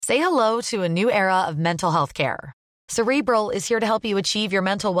Say hello to a new era of mental health care. Cerebral is here to help you achieve your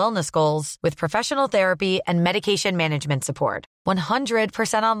mental wellness goals with professional therapy and medication management support.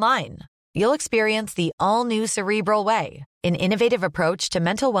 100% online. You'll experience the all-new Cerebral Way, an innovative approach to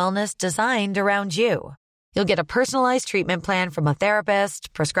mental wellness designed around you. You'll get a personalized treatment plan from a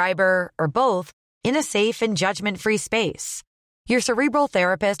therapist, prescriber, or both in a safe and judgment-free space. Your Cerebral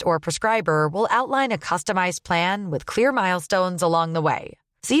therapist or prescriber will outline a customized plan with clear milestones along the way,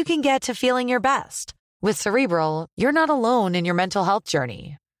 so you can get to feeling your best. With Cerebral, you're not alone in your mental health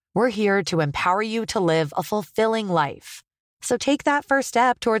journey. We're here to empower you to live a fulfilling life. So take that first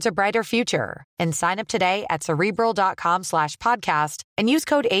step towards a brighter future and sign up today at Cerebral.com/podcast and use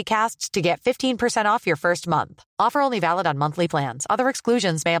code ACAST to get 15% off your first month. Offer only valid on monthly plans. Other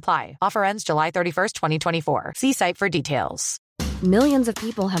exclusions may apply. Offer ends July 31st, 2024. See site for details. Millions of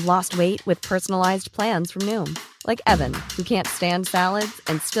people have lost weight with personalized plans from Noom. Like Evan, who can't stand salads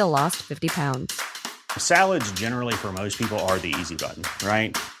and still lost 50 pounds. Salads generally for most people are the easy button,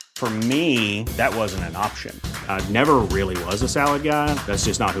 right? For me, that wasn't an option. I never really was a salad guy. That's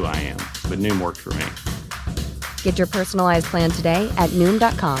just not who I am. But Noom worked for me. Get your personalized plan today at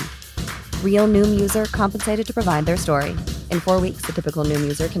Noom.com. Real Noom user compensated to provide their story. In 4 weeks, the typical Noom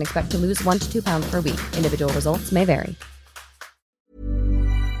user can expect to lose 1 to 2 pounds per week. Individual results may vary.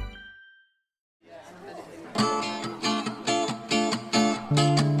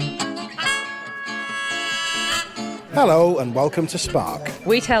 Hello and welcome to Spark.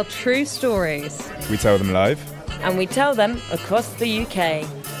 We tell true stories. We tell them live. And we tell them across the UK.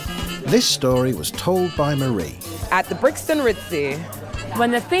 This story was told by Marie. At the Brixton Ritzy.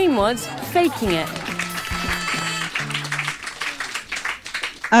 When the theme was faking it.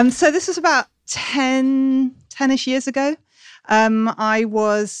 So this was about 10-ish years ago. I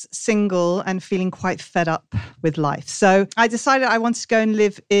was single and feeling quite fed up with life. So I decided I wanted to go and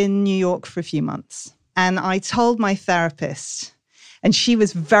live in New York for a few months. And I told my therapist, and she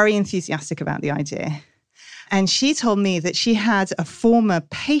was very enthusiastic about the idea. And she told me that she had a former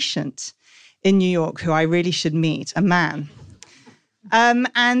patient in New York who I really should meet, a man.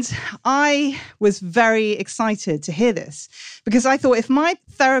 And I was very excited to hear this because I thought if my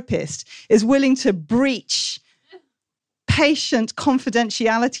therapist is willing to breach patient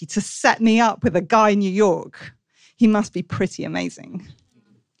confidentiality to set me up with a guy in New York, he must be pretty amazing.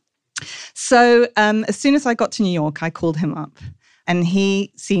 So as soon as I got to New York, I called him up and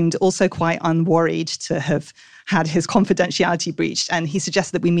he seemed also quite unworried to have had his confidentiality breached. And he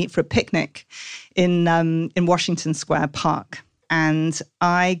suggested that we meet for a picnic in Washington Square Park. And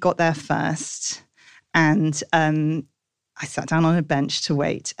I got there first and I sat down on a bench to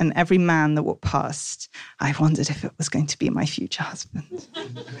wait. And every man that walked past, I wondered if it was going to be my future husband.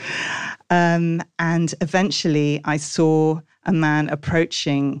 And eventually I saw a man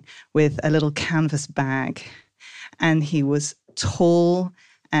approaching with a little canvas bag. And he was tall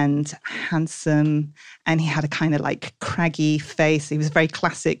and handsome. And he had a kind of like craggy face. He was a very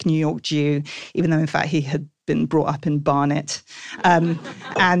classic New York Jew, even though in fact he had been brought up in Barnet. And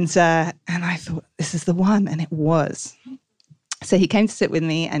I thought, this is the one. And it was. So he came to sit with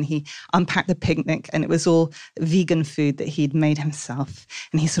me and he unpacked the picnic and it was all vegan food that he'd made himself.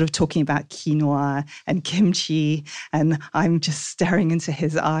 And he's sort of talking about quinoa and kimchi. And I'm just staring into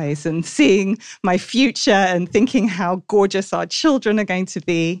his eyes and seeing my future and thinking how gorgeous our children are going to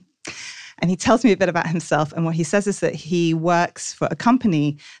be. And he tells me a bit about himself. And what he says is that he works for a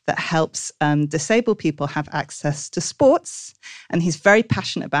company that helps disabled people have access to sports. And he's very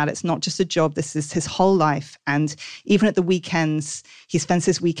passionate about it. It's not just a job. This is his whole life. And even at the weekends, he spends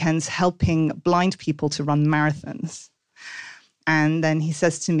his weekends helping blind people to run marathons. And then he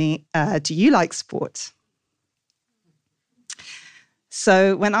says to me, do you like sport?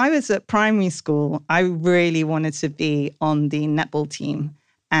 So when I was at primary school, I really wanted to be on the netball team.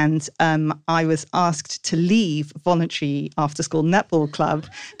 And I was asked to leave voluntary after-school netball club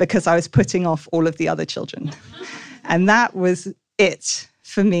because I was putting off all of the other children. And that was it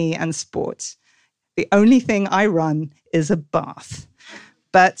for me and sport. The only thing I run is a bath.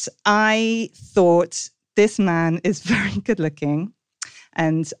 But I thought, this man is very good looking,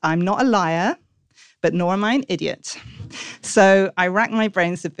 and I'm not a liar, but nor am I an idiot. So I racked my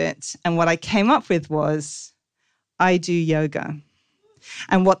brains a bit, and what I came up with was, I do yoga.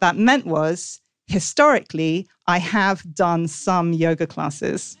 And what that meant was, historically, I have done some yoga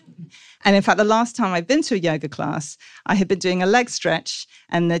classes. And in fact, the last time I'd been to a yoga class, I had been doing a leg stretch,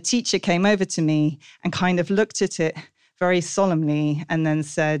 and the teacher came over to me and kind of looked at it very solemnly and then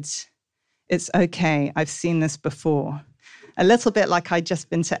said, it's okay, I've seen this before. A little bit like I'd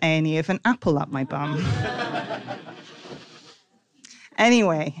just been to A&E with an apple up my bum.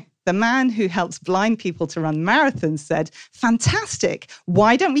 Anyway, the man who helps blind people to run marathons said, fantastic,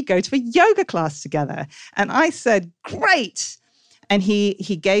 why don't we go to a yoga class together? And I said, great. And he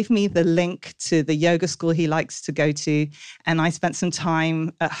gave me the link to the yoga school he likes to go to. And I spent some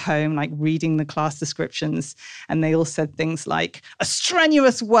time at home, like reading the class descriptions. And they all said things like a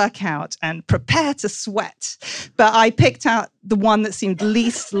strenuous workout and prepare to sweat. But I picked out the one that seemed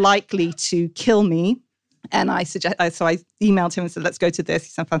least likely to kill me. And so I emailed him and said, let's go to this.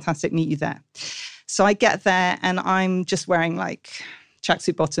 He said, fantastic, meet you there. So I get there and I'm just wearing like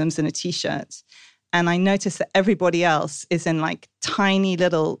tracksuit bottoms and a t-shirt. And I noticed that everybody else is in like tiny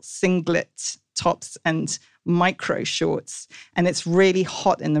little singlet tops and micro shorts. And it's really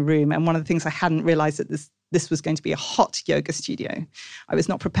hot in the room. And one of the things I hadn't realized that this was going to be a hot yoga studio. I was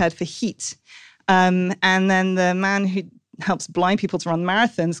not prepared for heat. And then the man who helps blind people to run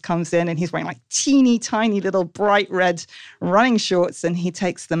marathons comes in and he's wearing like teeny tiny little bright red running shorts. And he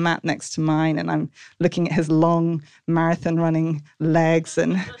takes the mat next to mine. And I'm looking at his long marathon running legs,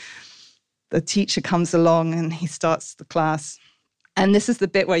 and the teacher comes along and he starts the class. And this is the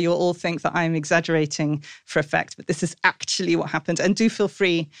bit where you'll all think that I'm exaggerating for effect, but this is actually what happened. And do feel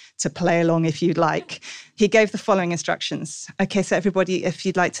free to play along if you'd like. He gave the following instructions. Okay, so everybody, if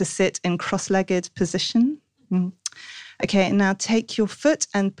you'd like to sit in cross-legged position. Okay, and now take your foot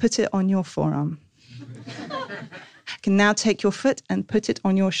and put it on your forearm. Okay, now take your foot and put it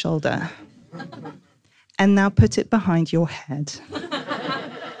on your shoulder. And now put it behind your head.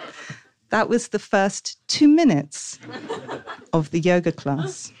 That was the first 2 minutes of the yoga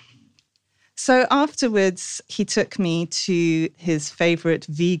class. So afterwards, he took me to his favorite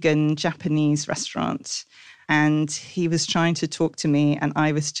vegan Japanese restaurant. And he was trying to talk to me, and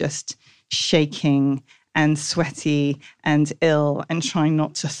I was just shaking and sweaty and ill and trying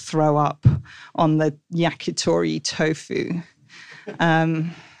not to throw up on the yakitori tofu.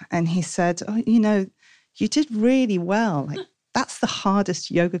 And he said, oh, you did really well. Like, that's the hardest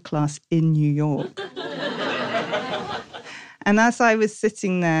yoga class in New York. And as I was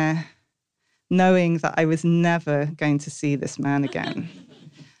sitting there, knowing that I was never going to see this man again,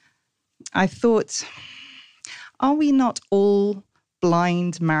 I thought, are we not all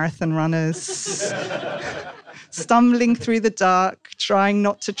blind marathon runners, stumbling through the dark, trying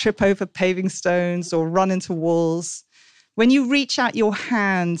not to trip over paving stones or run into walls? When you reach out your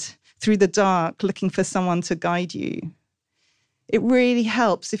hand through the dark looking for someone to guide you, it really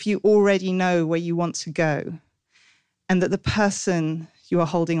helps if you already know where you want to go and that the person you are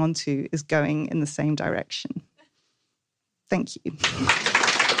holding on to is going in the same direction. Thank you.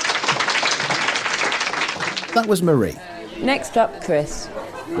 That was Marie. Next up, Chris.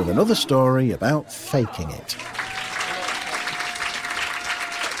 With another story about faking it.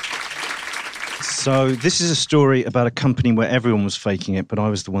 So this is a story about a company where everyone was faking it, but I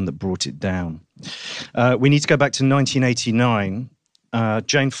was the one that brought it down. We need to go back to 1989.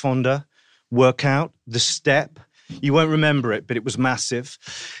 Jane Fonda, Workout, The Step. You won't remember it, but it was massive.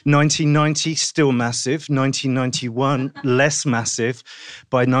 1990, still massive. 1991, less massive.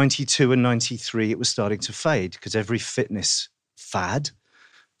 By 92 and 93, it was starting to fade because every fitness fad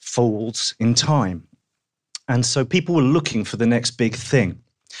falls in time. And so people were looking for the next big thing.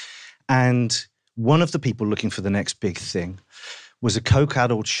 And one of the people looking for the next big thing was a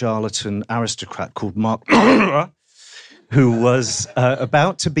coke-addled charlatan aristocrat called Mark, who was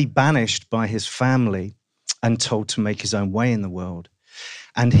about to be banished by his family and told to make his own way in the world.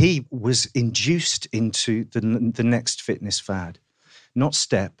 And he was induced into the next fitness fad. Not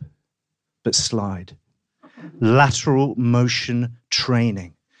step, but slide. Lateral motion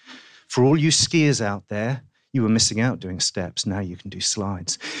training. For all you skiers out there, you were missing out doing steps. Now you can do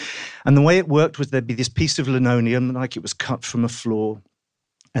slides. And the way it worked was there'd be this piece of linoleum, like it was cut from a floor,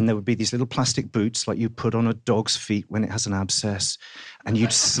 and there would be these little plastic boots like you put on a dog's feet when it has an abscess, and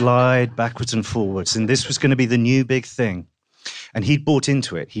you'd slide backwards and forwards. And this was going to be the new big thing. And he'd bought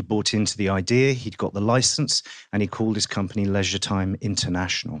into it. He bought into the idea. He'd got the license, and he called his company Leisure Time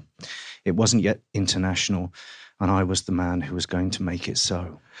International. It wasn't yet international, and I was the man who was going to make it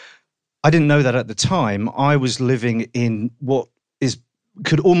so. I didn't know that at the time. I was living in what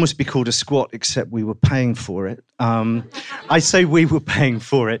could almost be called a squat, except we were paying for it. I say we were paying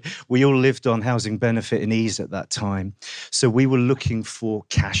for it. We all lived on housing benefit and ease at that time. So we were looking for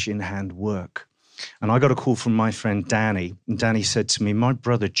cash-in-hand work. And I got a call from my friend Danny. And Danny said to me, my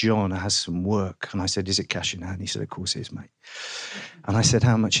brother John has some work. And I said, is it cash in hand? He said, of course it is, mate. And I said,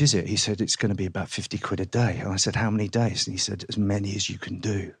 how much is it? He said, it's going to be about 50 quid a day. And I said, how many days? And he said, as many as you can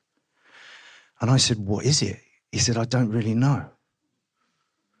do. And I said, what is it? He said, I don't really know.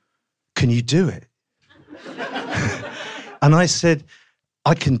 Can you do it? And I said,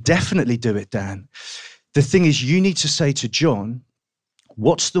 I can definitely do it, Dan. The thing is, you need to say to John,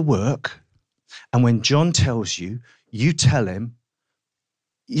 what's the work? And when John tells you, you tell him,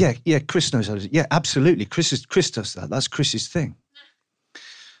 yeah, Chris knows how to do it. Yeah, absolutely. Chris does that. That's Chris's thing.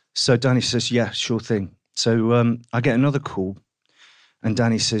 So Danny says, yeah, sure thing. So I get another call, and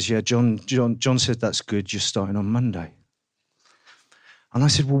Danny says, yeah, John said that's good. You're starting on Monday. And I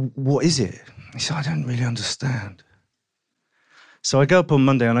said, well, what is it? He said, I don't really understand. So I go up on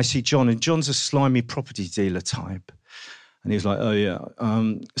Monday and I see John, and John's a slimy property dealer type. And he was like, oh, yeah.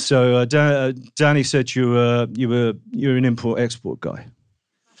 So Danny said you're an import-export guy.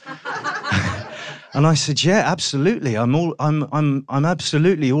 And I said, yeah, absolutely. I'm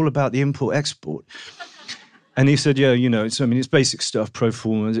absolutely all about the import-export. And he said, yeah, it's basic stuff, pro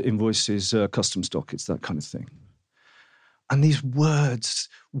forma, invoices, custom stock, it's that kind of thing. And these words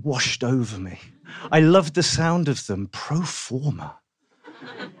washed over me. I loved the sound of them. Pro forma,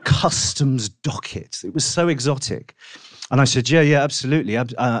 customs docket. It was so exotic. And I said, yeah, absolutely.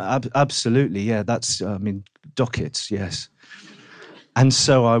 Absolutely, yeah, that's, dockets, yes. And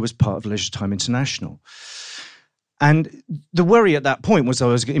so I was part of Leisure Time International. And the worry at that point was I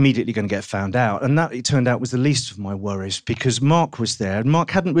was immediately going to get found out. And that, it turned out, was the least of my worries, because Mark was there. And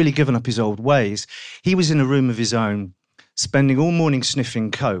Mark hadn't really given up his old ways. He was in a room of his own, spending all morning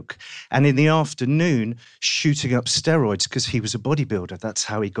sniffing coke, and in the afternoon shooting up steroids because he was a bodybuilder. That's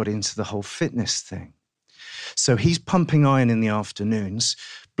how he got into the whole fitness thing. So he's pumping iron in the afternoons,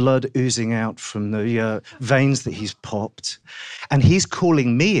 blood oozing out from the veins that he's popped. And he's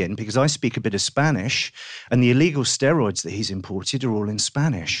calling me in because I speak a bit of Spanish, and the illegal steroids that he's imported are all in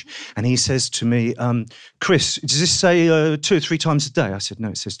Spanish. And he says to me, Chris, does this say 2 or 3 times a day? I said, no,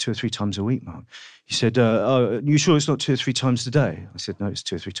 it says 2 or 3 times a week, Mark. He said, you sure it's not 2 or 3 times a day? I said, no, it's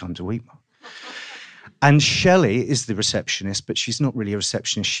 2 or 3 times a week, Mark. And Shelley is the receptionist, but she's not really a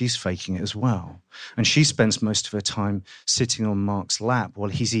receptionist. She's faking it as well. And she spends most of her time sitting on Mark's lap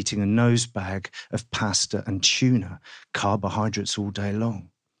while he's eating a nose bag of pasta and tuna, carbohydrates all day long.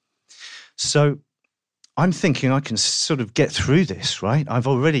 So I'm thinking I can sort of get through this, right? I've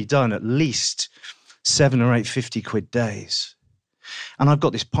already done at least 7 or 8 50-quid days. And I've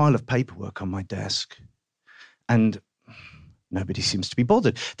got this pile of paperwork on my desk. And nobody seems to be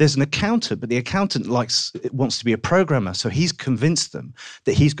bothered. There's an accountant, but the accountant wants to be a programmer, so he's convinced them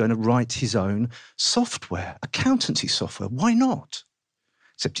that he's going to write his own software, accountancy software. Why not?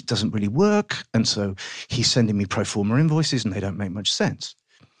 Except it doesn't really work, and so he's sending me pro forma invoices, and they don't make much sense.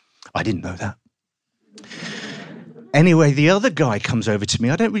 I didn't know that. Anyway, the other guy comes over to me.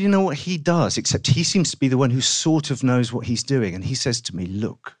 I don't really know what he does, except he seems to be the one who sort of knows what he's doing, and he says to me,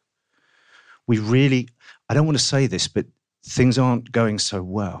 look, I don't want to say this, but things aren't going so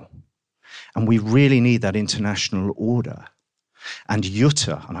well. And we really need that international order. And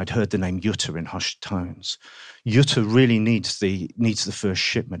Jutta, and I'd heard the name Jutta in hushed tones, Jutta really needs the first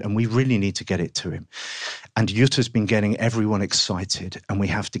shipment, and we really need to get it to him. And Jutta's been getting everyone excited, and we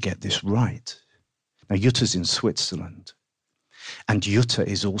have to get this right. Now, Jutta's in Switzerland. And Jutta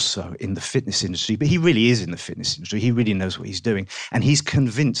is also in the fitness industry, but he really is in the fitness industry. He really knows what he's doing. And he's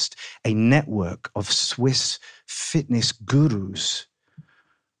convinced a network of Swiss fitness gurus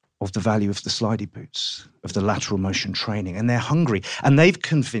of the value of the slidey boots, of the lateral motion training. And they're hungry. And they've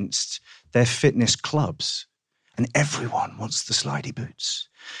convinced their fitness clubs. And everyone wants the slidey boots.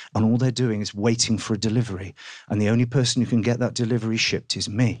 And all they're doing is waiting for a delivery. And the only person who can get that delivery shipped is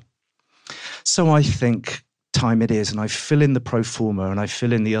me. So I think time it is, and I fill in the pro forma, and I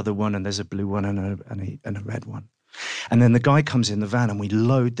fill in the other one, and there's a blue one and a red one. And then the guy comes in the van, and we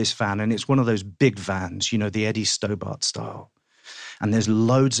load this van, and it's one of those big vans, the Eddie Stobart style. And there's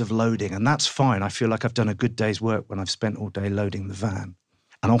loads of loading, and that's fine. I feel like I've done a good day's work when I've spent all day loading the van.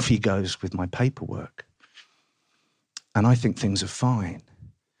 And off he goes with my paperwork. And I think things are fine.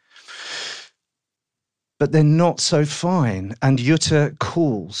 But they're not so fine. And Jutta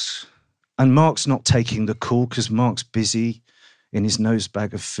calls. And Mark's not taking the call because Mark's busy in his nose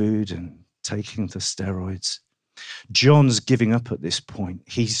bag of food and taking the steroids. John's giving up at this point.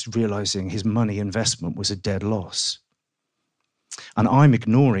 He's realizing his money investment was a dead loss. And I'm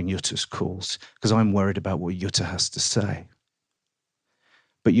ignoring Jutta's calls because I'm worried about what Jutta has to say.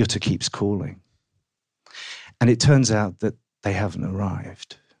 But Jutta keeps calling. And it turns out that they haven't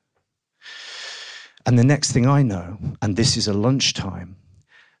arrived. And the next thing I know, and this is a lunchtime,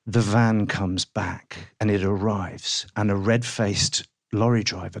 the van comes back and it arrives, and a red-faced lorry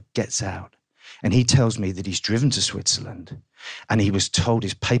driver gets out, and he tells me that he's driven to Switzerland and he was told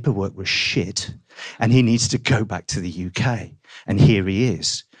his paperwork was shit and he needs to go back to the UK. And here he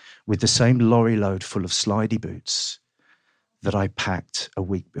is with the same lorry load full of slidey boots that I packed a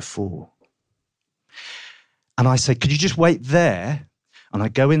week before. And I say, could you just wait there? And I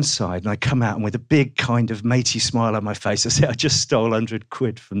go inside and I come out, and with a big kind of matey smile on my face, I say, I just stole 100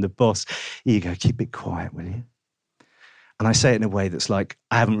 quid from the boss. Here you go, keep it quiet, will you? And I say it in a way that's like,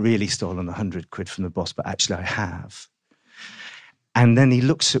 I haven't really stolen 100 quid from the boss, but actually I have. And then he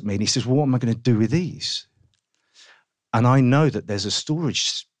looks at me and he says, well, what am I going to do with these? And I know that there's a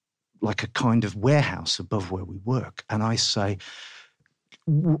storage, like a kind of warehouse above where we work. And I say,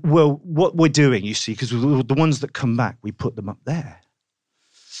 well, what we're doing, you see, because the ones that come back, we put them up there.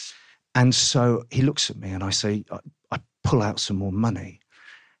 And so he looks at me and I say, I pull out some more money,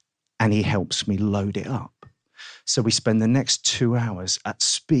 and he helps me load it up. So we spend the next 2 hours at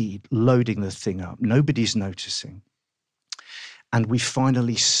speed loading the thing up. Nobody's noticing. And we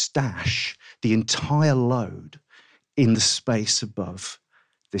finally stash the entire load in the space above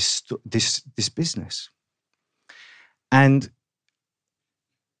this business. And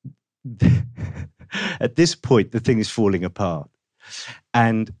at this point, the thing is falling apart.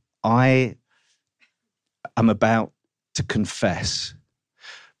 And I am about to confess,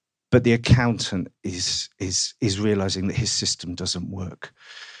 but the accountant is realizing that his system doesn't work.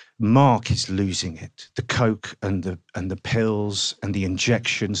 Mark is losing it. The coke and the pills and the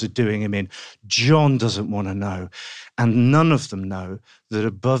injections are doing him in. John doesn't want to know. And none of them know that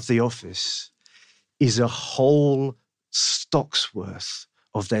above the office is a whole stock's worth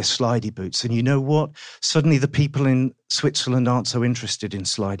of their slidey boots. And you know what? Suddenly the people in Switzerland aren't so interested in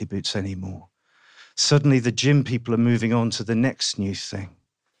slidey boots anymore. Suddenly the gym people are moving on to the next new thing.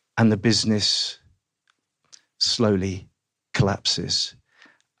 And the business slowly collapses.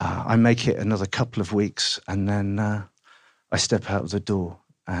 I make it another couple of weeks, and then I step out of the door,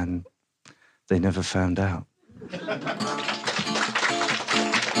 and they never found out.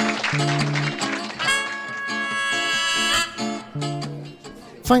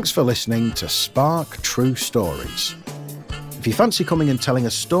 Thanks for listening to Spark True Stories. If you fancy coming and telling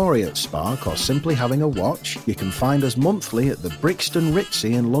a story at Spark, or simply having a watch, you can find us monthly at the Brixton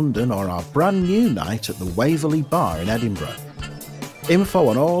Ritzy in London, or our brand new night at the Waverley Bar in Edinburgh. Info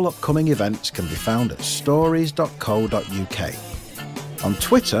on all upcoming events can be found at stories.co.uk. On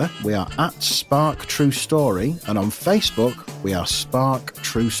Twitter, we are at Spark True Story, and on Facebook, we are Spark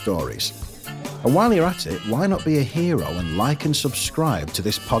True Stories. And while you're at it, why not be a hero and like and subscribe to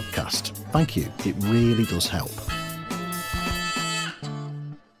this podcast? Thank you, it really does help.